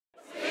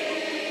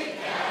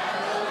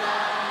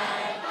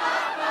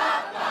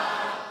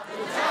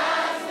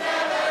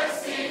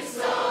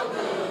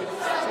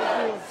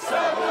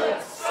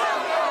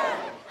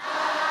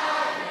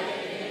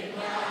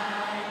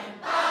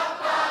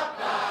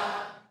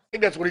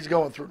think that's what he's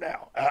going through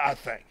now. I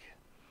think.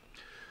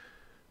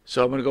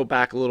 So I'm going to go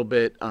back a little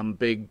bit. I'm a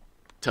big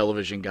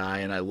television guy,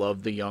 and I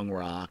love the Young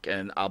Rock.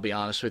 And I'll be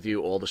honest with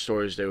you, all the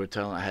stories they were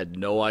telling, I had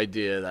no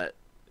idea that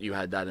you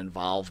had that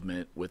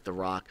involvement with the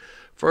Rock.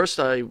 First,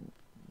 I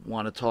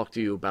want to talk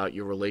to you about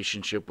your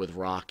relationship with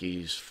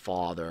Rocky's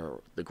father,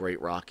 the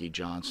great Rocky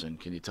Johnson.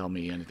 Can you tell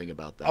me anything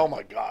about Oh that?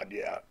 my God,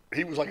 yeah.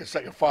 He was like a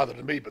second father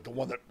to me, but the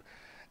one that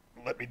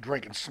let me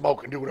drink and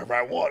smoke and do whatever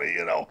I wanted.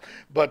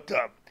 But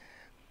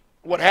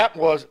what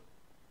happened was,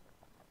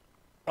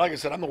 like I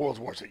said, I'm the world's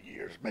worst at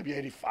years. Maybe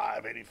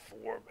 85,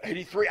 84,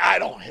 83. I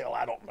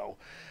don't know.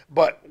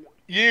 But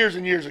years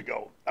and years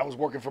ago, I was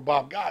working for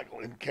Bob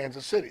Geigel in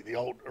Kansas City, the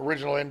old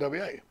original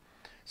NWA.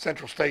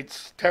 Central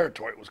States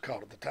Territory it was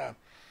called at the time.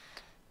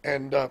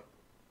 And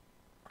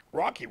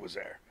Rocky was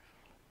there.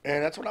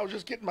 And that's when I was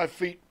just getting my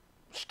feet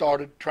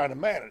started trying to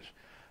manage.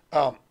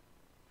 Um,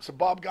 so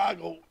Bob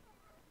Geigel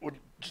would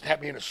just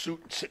have me in a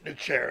suit and sit in a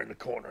chair in the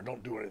corner and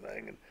don't do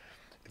anything. And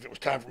if it was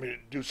time for me to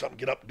do something,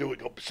 get up, do it,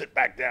 go sit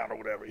back down or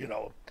whatever. And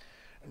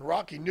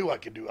Rocky knew I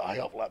could do a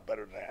hell of a lot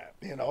better than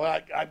that.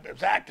 I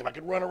was active. I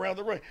could run around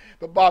the ring.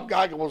 But Bob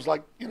Geigel was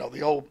like,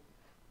 the old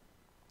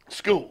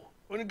school.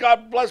 And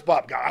God bless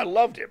Bob Geigel. I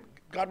loved him.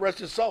 God rest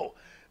his soul.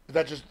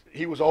 But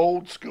he was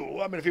old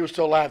school. I mean, if he was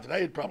still alive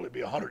today, he'd probably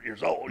be 100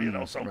 years old.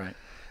 So Right.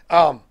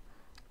 um,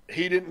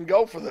 he didn't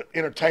go for the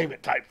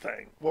entertainment type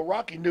thing. Well,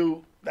 Rocky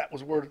knew that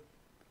was where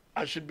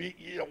I should be,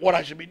 what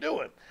I should be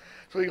doing.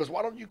 So he goes,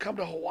 why don't you come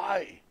to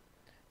Hawaii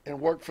and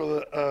work for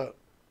the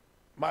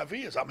my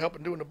Vias? I'm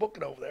helping doing the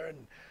booking over there,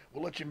 and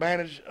we'll let you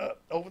manage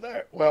over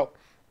there. Well,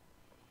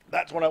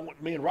 that's when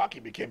me and Rocky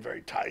became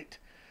very tight.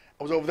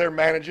 I was over there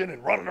managing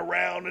and running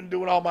around and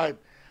doing all my,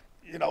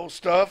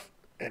 stuff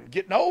and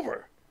getting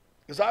over.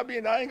 Because I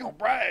ain't gonna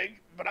brag,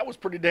 but I was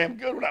pretty damn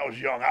good when I was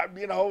young.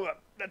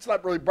 That's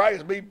not really bragging.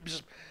 It's me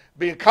just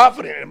being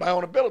confident in my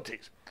own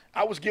abilities.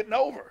 I was getting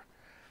over.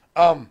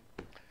 Um,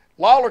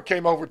 Lawler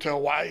came over to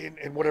Hawaii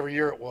in whatever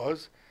year it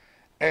was,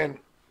 and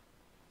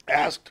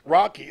asked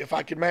Rocky if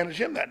I could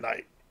manage him that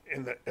night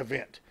in the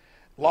event.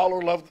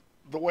 Lawler loved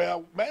the way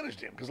I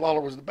managed him because Lawler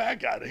was the bad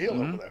guy, the heel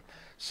over Mm-hmm. there.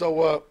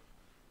 So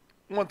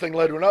one thing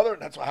led to another,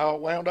 and that's how I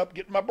wound up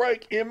getting my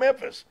break in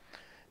Memphis.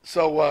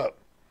 So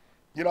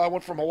I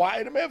went from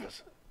Hawaii to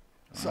Memphis.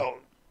 So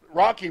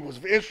Rocky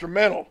was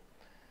instrumental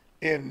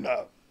in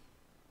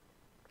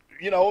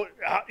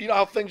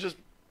how things just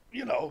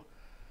you know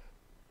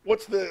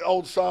what's the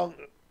old song,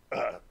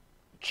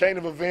 chain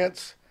of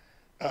events,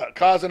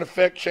 cause and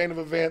effect, chain of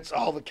events,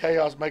 all the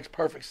chaos makes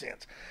perfect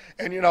sense.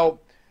 And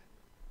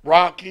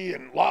Rocky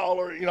and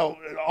Lawler, it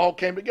all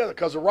came together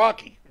because of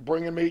Rocky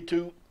bringing me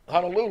to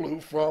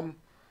Honolulu from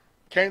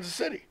Kansas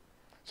City.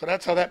 So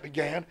that's how that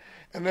began.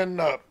 And then,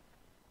 of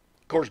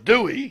course,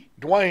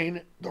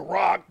 Dwayne, The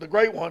Rock, the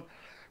great one,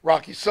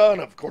 Rocky's son,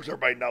 of course,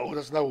 everybody knows.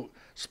 There's no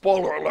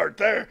spoiler alert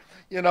there,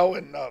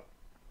 and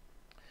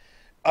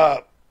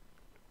uh,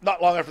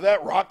 not long after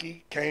that,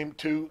 Rocky came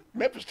to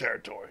Memphis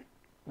territory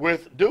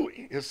with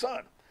Dewey, his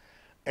son.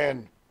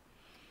 And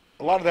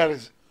a lot of that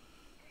is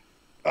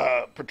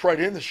portrayed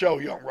in the show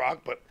Young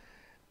Rock, but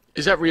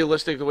Is that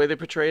realistic the way they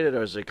portrayed it,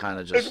 or is it kind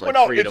of just well, like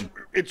no, it's freedom?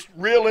 it's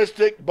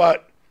realistic,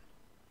 but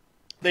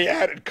they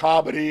added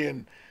comedy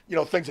and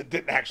things that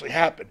didn't actually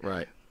happen.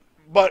 Right.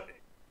 But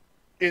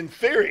in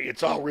theory,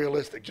 it's all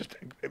realistic. Just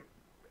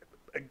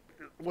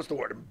what's the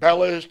word?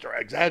 Embellished or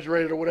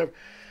exaggerated or whatever.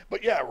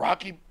 But yeah,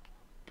 Rocky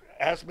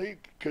asked me,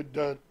 could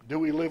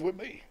Dewey live with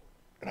me?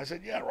 And I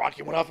said, yeah.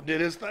 Rocky went off and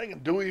did his thing,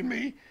 and Dewey and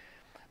me.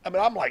 I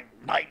mean, I'm like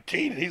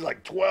 19 and he's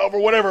like 12 or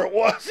whatever it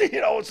was,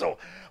 So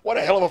what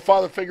a hell of a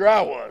father figure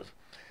I was,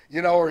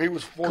 or he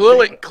was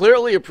 14.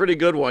 Clearly a pretty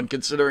good one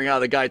considering how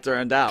the guy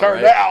turned out,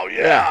 Turned right? out,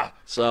 yeah.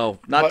 So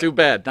not But too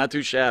bad, not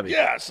too shabby.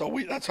 yeah, so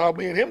that's how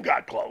me and him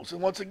got close.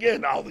 And once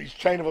again, all these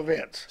chain of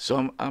events.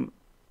 So I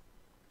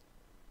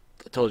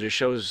told you,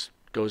 shows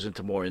goes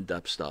into more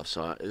in-depth stuff.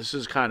 So this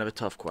is kind of a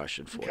tough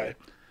question for Okay.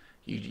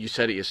 you. You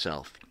said it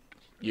yourself.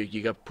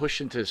 You got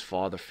pushed into his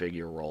father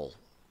figure role,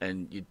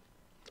 and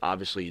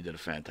obviously you did a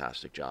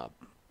fantastic job.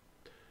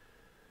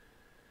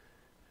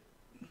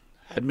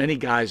 Had many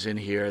guys in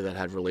here that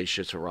had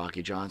relationships with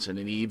Rocky Johnson,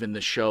 and even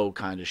the show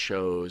kind of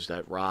shows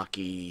that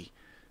Rocky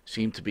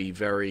seemed to be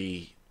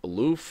very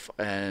aloof,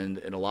 and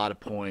in a lot of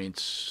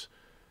points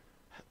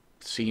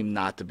seemed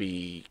not to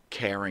be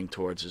caring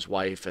towards his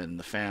wife and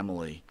the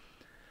family.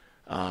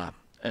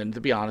 And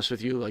to be honest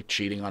with you, like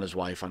cheating on his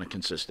wife on a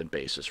consistent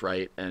basis,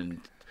 right?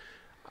 And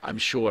I'm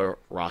sure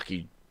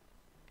Rocky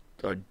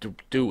or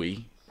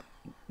Dewey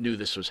knew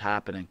this was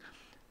happening.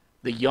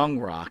 The young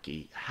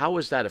Rocky, how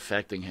is that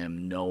affecting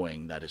him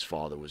knowing that his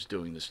father was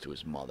doing this to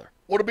his mother?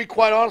 Well, to be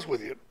quite honest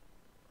with you,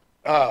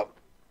 uh,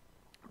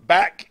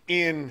 back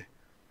in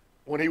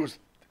when he was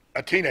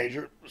a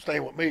teenager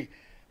staying with me,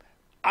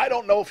 I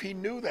don't know if he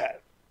knew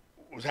that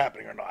was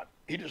happening or not.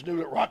 He just knew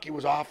that Rocky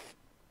was off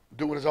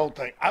doing his own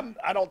thing.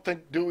 I don't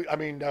think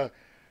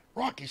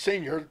Rocky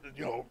Senior,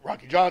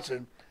 Rocky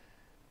Johnson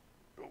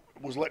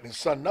was letting his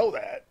son know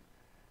that,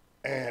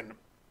 and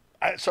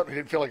I certainly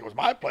didn't feel like it was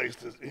my place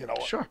to,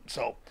 Sure.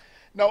 So,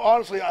 no,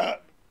 honestly,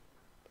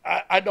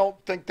 I don't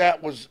think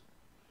that was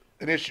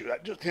an issue.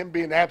 Just him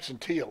being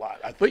absentee a lot.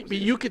 I think But, was but the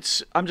you issue. could,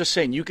 I'm just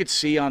saying, you could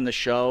see on the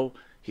show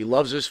he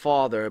loves his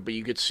father, but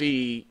you could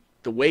see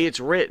the way it's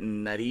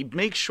written that he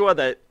makes sure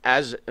that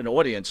as an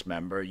audience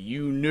member,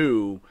 you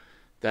knew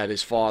that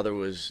his father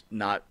was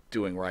not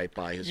doing right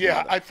by his Yeah,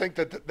 mother. I think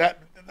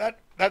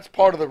that's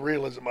part of the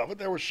realism of it.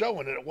 They were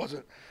showing it. It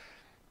wasn't.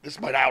 This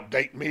might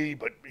outdate me,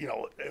 but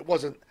it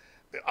wasn't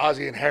the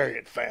Ozzie and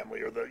Harriet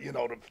family or you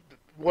know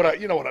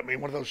what I mean.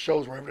 One of those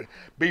shows where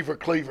Beaver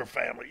Cleaver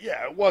family.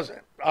 Yeah, it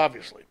wasn't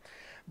obviously,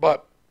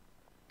 but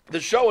the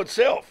show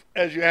itself,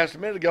 as you asked a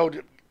minute ago,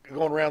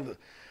 going around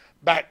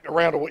back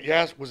around to what you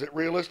asked, was it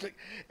realistic?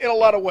 In a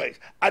lot of ways.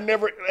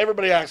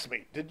 Everybody asks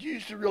me, did you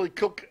used to really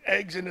cook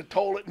eggs in the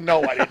toilet?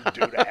 No, I didn't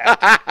do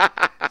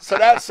that. So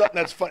that's something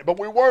that's funny. But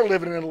we were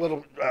living in a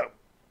little,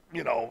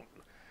 you know,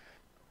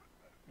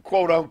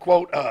 quote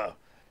unquote,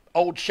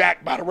 old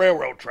shack by the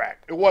railroad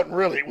track. It wasn't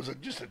really, it was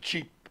just a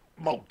cheap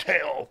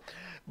motel,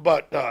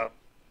 but it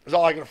was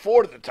all I could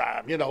afford at the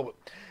time,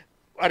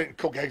 I didn't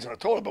cook eggs in the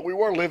toilet, but we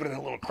were living in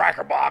a little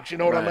cracker box, you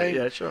know what I Right, mean?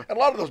 yeah, sure. And a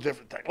lot of those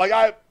different things. Like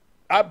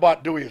I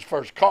bought Dewey his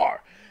first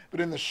car,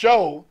 but in the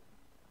show,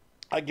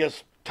 I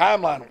guess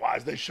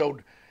timeline-wise, they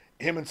showed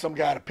him and some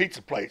guy at a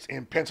pizza place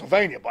in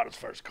Pennsylvania bought his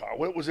first car.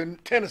 Well, it was in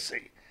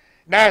Tennessee,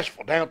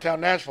 Nashville,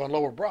 downtown Nashville and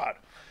Lower Broad.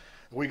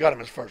 We got him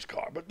his first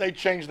car, but they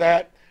changed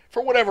that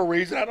for whatever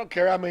reason. I don't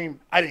care. I mean,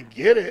 I didn't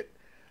get it,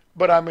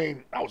 but I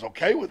mean, I was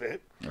okay with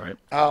it. All right.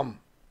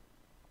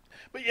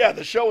 But yeah,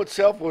 the show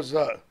itself was,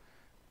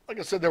 like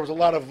I said, there was a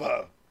lot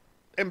of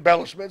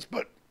embellishments,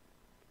 but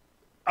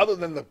other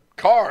than the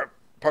car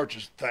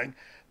purchase thing,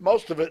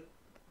 most of it,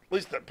 at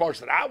least the parts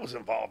that I was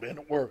involved in,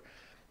 were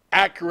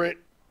accurate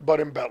but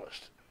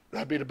embellished.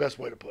 That'd be the best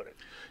way to put it.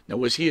 Now,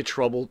 was he a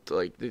troubled,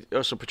 like, they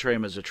also portray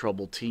him as a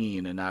troubled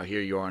teen, and now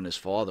here you are in his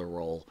father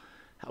role.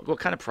 What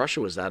kind of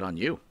pressure was that on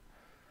you?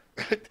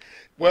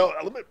 Well,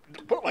 let me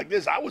put it like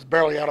this: I was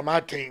barely out of my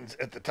teens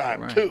at the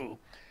time Right. too,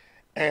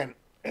 and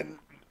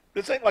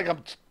this ain't like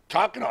I'm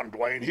talking on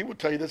Dwayne. He would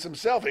tell you this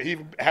himself. He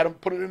even had him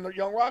put it in the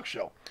Young Rock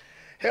show.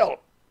 Hell,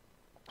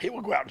 he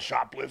would go out and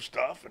shoplift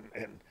stuff,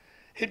 and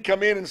he'd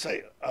come in and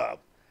say,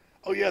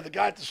 "Oh yeah, the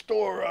guy at the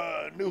store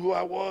knew who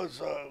I was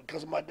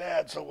because of my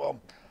dad. So,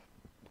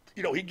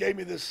 he gave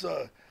me this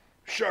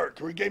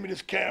shirt, or he gave me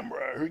this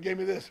camera, or he gave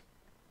me this."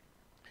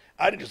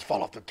 I didn't just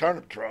fall off the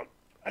turnip truck.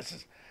 I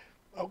says,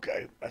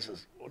 "Okay." I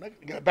says, "Well,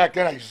 back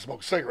then I used to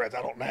smoke cigarettes.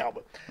 I don't now,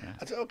 but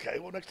I said, okay.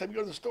 Well, next time you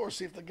go to the store,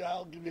 see if the guy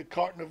will give you a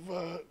carton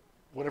of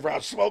whatever I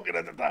was smoking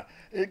at the time.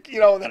 And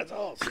then it's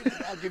I'll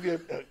give you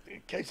a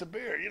case of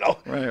beer.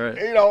 Right, right.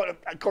 And,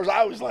 of course,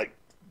 I was like,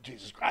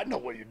 Jesus Christ, I know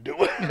what you're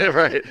doing.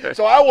 Right.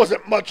 So I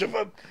wasn't much of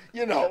a,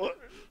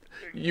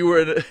 You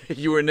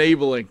were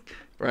enabling,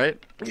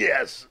 right?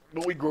 yes,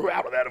 but we grew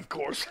out of that, of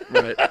course.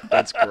 Right.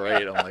 That's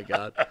great. Oh my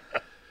God.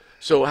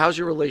 So, how's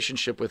your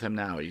relationship with him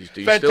now? Do you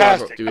still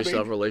Fantastic. have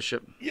a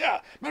relationship?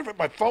 Yeah, matter of fact,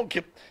 my phone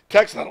kept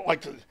texting. I don't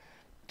like to.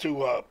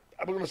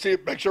 I'm going to see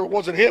it, make sure it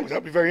wasn't him. 'Cause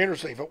that'd be very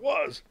interesting if it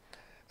was.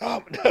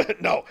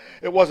 No,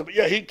 it wasn't. But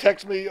yeah, he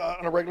texts me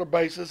on a regular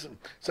basis and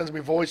sends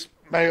me voice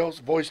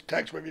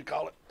text, whatever you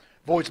call it,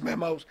 voice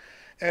memos,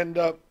 and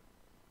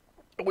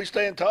we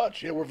stay in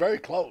touch. Yeah, we're very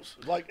close.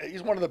 Like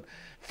he's one of the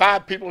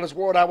 5 people in this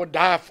world I would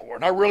die for,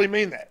 and I really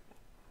mean that.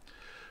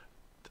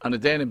 On the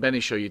Dan and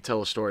Benny show, you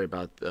tell a story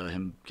about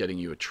him getting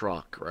you a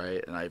truck,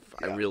 right? And I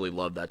Yeah. really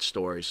love that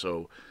story.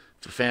 So,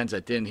 for fans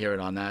that didn't hear it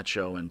on that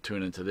show and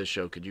tune into this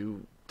show, could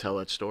you tell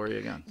that story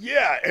again?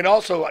 Yeah, and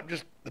also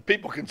the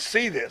people can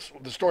see this,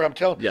 the story I'm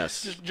telling.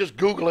 Yes. Just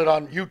Google it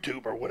on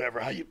YouTube or whatever.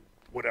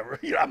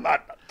 I'm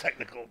not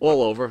technical.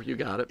 All over. You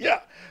got it. Yeah,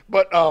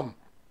 but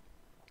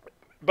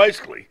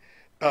basically,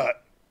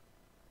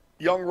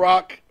 Young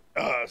Rock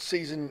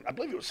season, I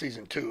believe it was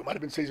season 2, it might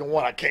have been season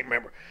 1, I can't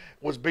remember,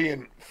 was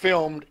being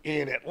filmed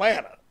in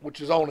Atlanta, which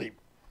is only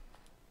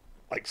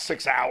like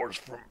 6 hours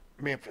from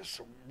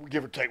Memphis,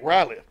 give or take where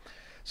I live.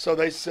 So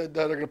they said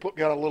they're going to put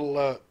me on a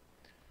little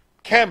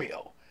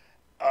cameo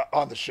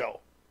on the show.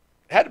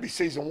 It had to be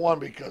season 1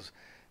 because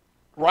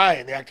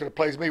Ryan, the actor that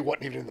plays me,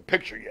 wasn't even in the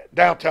picture yet.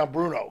 Downtown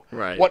Bruno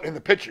Right. wasn't in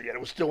the picture yet.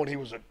 It was still when he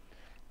was a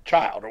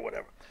child or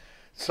whatever.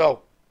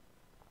 So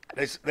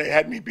they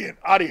had me be an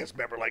audience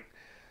member, like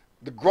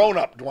the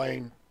grown-up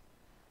Dwayne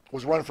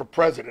was running for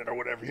president or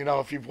whatever,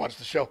 if you've watched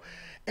the show.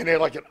 And they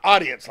had like an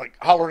audience, like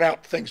hollering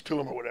out things to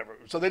him or whatever.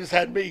 So they just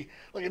had me,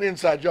 like an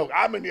inside joke.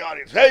 I'm in the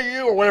audience. Hey,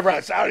 you, or whatever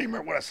I said. I don't even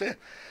remember what I said.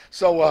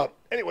 So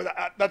anyway,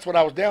 that's what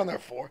I was down there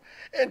for.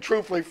 And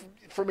truthfully,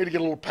 for me to get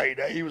a little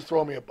payday, he was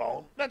throwing me a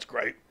bone. That's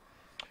great.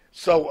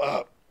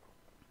 So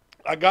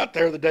I got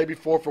there the day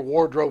before for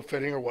wardrobe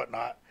fitting or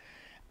whatnot.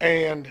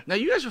 And Now,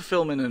 you guys were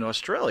filming in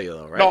Australia,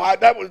 though, right?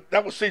 no,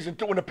 that was season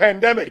 2 when the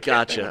pandemic hit.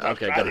 Gotcha. I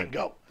Okay, go didn't ahead.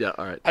 go. Yeah,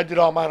 all right. I did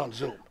all mine on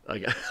Zoom.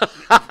 Okay.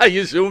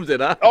 You zoomed it,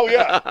 huh? Oh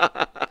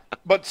yeah.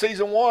 But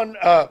season 1,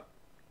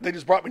 they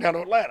just brought me down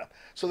to Atlanta.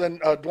 So then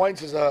Dwayne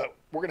says,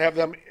 "We're gonna have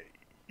them,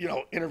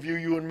 interview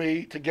you and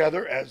me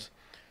together as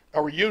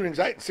a reunion.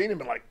 I hadn't seen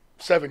him in like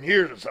 7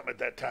 years or something at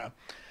that time.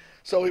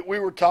 So we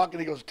were talking.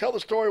 He goes, "Tell the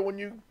story when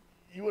you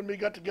and me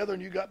got together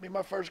and you got me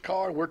my first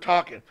car." And we're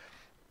talking,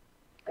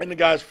 and the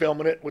guy's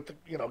filming it with the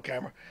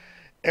camera.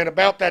 And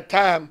about that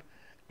time,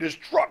 this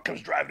truck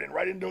comes driving in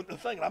right into the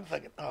thing, and I'm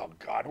thinking, "Oh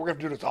God, we're gonna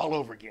do this all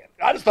over again."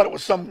 I just thought it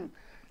was some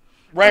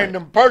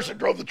random person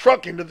drove the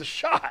truck into the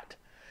shot.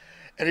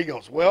 And he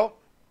goes, "Well,"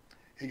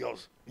 he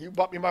goes, "you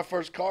bought me my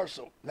first car,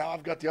 so now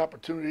I've got the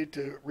opportunity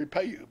to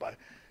repay you by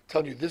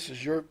telling you this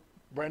is your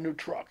brand new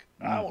truck."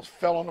 I almost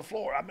fell on the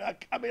floor. I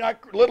mean, I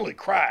literally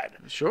cried.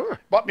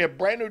 Sure. Bought me a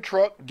brand new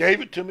truck, gave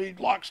it to me,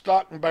 lock,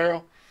 stock, and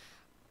barrel.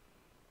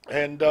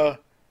 And I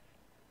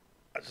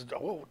said,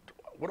 "Well,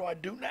 what do I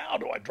do now?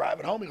 Do I drive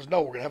it home?" He goes,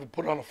 "No, we're gonna have it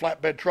put on a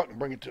flatbed truck and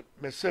bring it to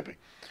Mississippi."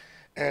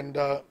 And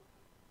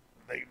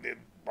they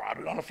brought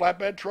it on a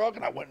flatbed truck,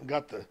 and I went and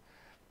got the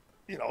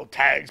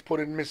tags,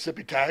 put in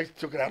Mississippi tags,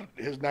 took it out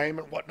his name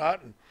and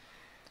whatnot. And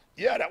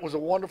yeah, that was a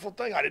wonderful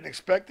thing. I didn't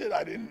expect it.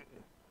 I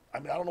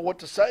don't know what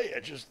to say.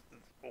 It's just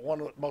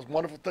one of the most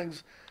wonderful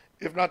things,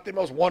 if not the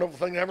most wonderful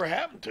thing that ever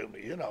happened to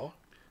me,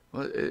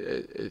 Well,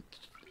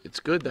 it's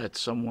good that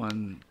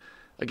someone,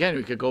 again,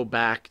 we could go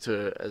back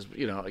to, as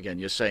again,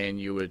 you're saying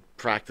you were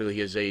practically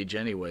his age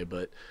anyway,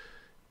 but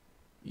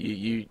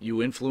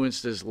you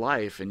influenced his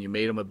life and you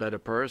made him a better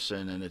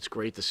person, and it's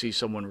great to see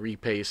someone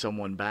repay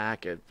someone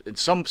back in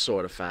some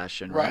sort of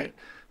fashion, right?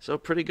 So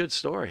pretty good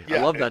story. Yeah,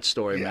 I love that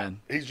story, yeah.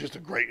 man. He's just a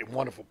great and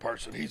wonderful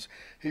person.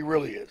 He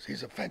really is.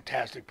 He's a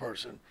fantastic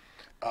person.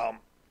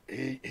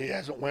 He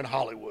hasn't went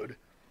Hollywood.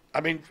 I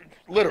mean,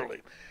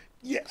 literally.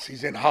 Yes,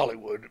 he's in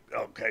Hollywood.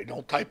 Okay,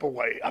 don't type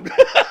away.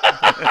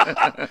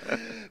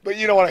 But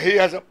you know what?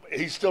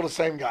 He's still the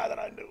same guy that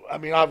I knew. I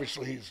mean,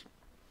 obviously he's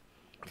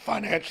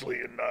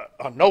financially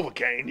on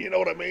Novocaine, you know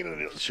what I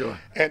mean? Sure.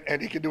 And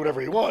he can do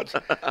whatever he wants.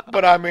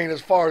 But I mean,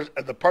 as far as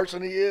the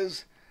person he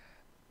is,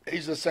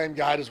 he's the same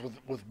guy, just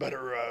with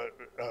better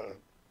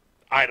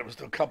items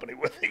to accompany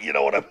with it. You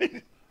know what I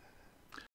mean?